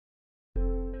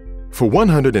For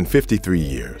 153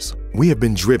 years, we have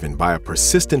been driven by a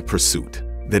persistent pursuit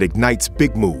that ignites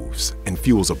big moves and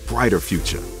fuels a brighter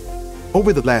future.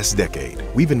 Over the last decade,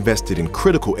 we've invested in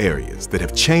critical areas that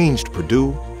have changed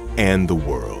Purdue and the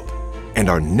world. And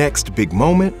our next big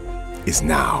moment is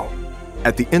now.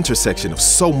 At the intersection of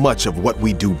so much of what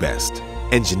we do best,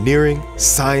 engineering,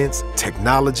 science,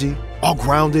 technology, all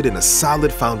grounded in a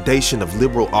solid foundation of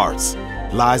liberal arts,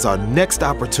 lies our next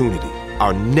opportunity,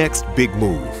 our next big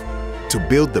move, to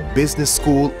build the business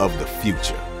school of the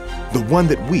future. The one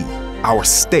that we, our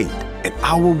state, and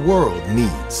our world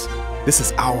needs. This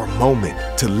is our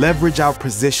moment to leverage our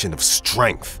position of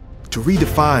strength to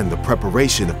redefine the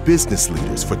preparation of business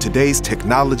leaders for today's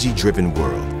technology-driven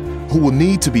world, who will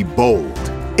need to be bold,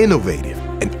 innovative,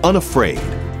 and unafraid,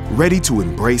 ready to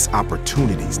embrace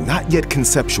opportunities not yet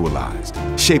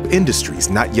conceptualized, shape industries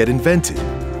not yet invented,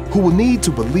 who will need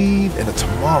to believe in a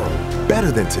tomorrow better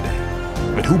than today.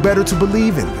 And who better to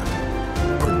believe in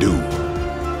them? Purdue,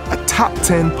 a top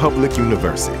 10 public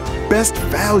university, best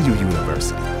value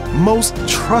university, most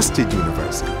trusted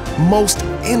university, most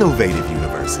innovative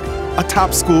university, a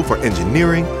top school for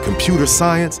engineering, computer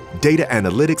science, data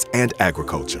analytics, and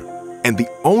agriculture, and the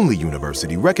only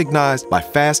university recognized by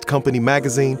Fast Company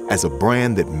magazine as a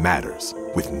brand that matters,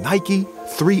 with Nike,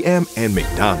 3M, and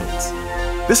McDonald's.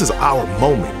 This is our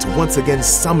moment to once again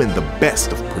summon the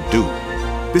best of Purdue.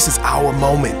 This is our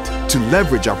moment to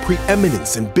leverage our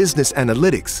preeminence in business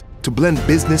analytics, to blend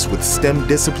business with STEM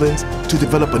disciplines, to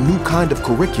develop a new kind of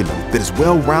curriculum that is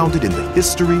well-rounded in the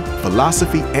history,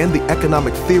 philosophy, and the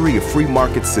economic theory of free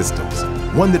market systems.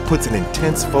 One that puts an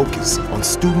intense focus on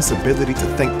students' ability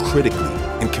to think critically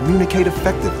and communicate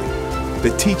effectively.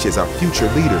 That teaches our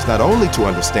future leaders not only to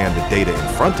understand the data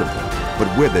in front of them, but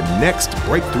where the next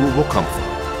breakthrough will come from,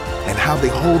 and how they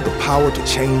hold the power to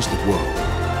change the world.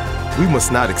 We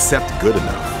must not accept good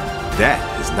enough. That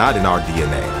is not in our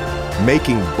DNA.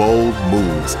 Making bold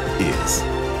moves is.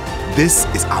 This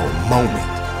is our moment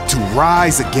to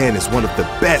rise again as one of the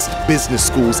best business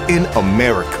schools in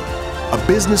America. A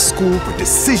business school for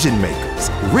decision makers,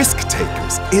 risk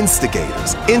takers,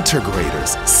 instigators,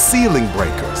 integrators, ceiling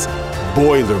breakers,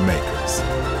 boiler makers.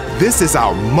 This is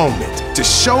our moment to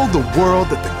show the world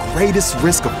that the greatest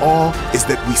risk of all is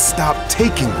that we stop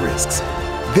taking risks.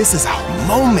 This is our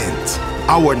moment,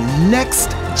 our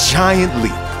next giant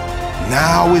leap.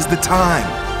 Now is the time,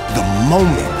 the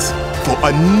moment for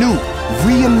a new,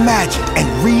 reimagined, and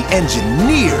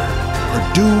re-engineered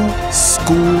Purdue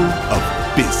School of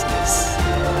Business.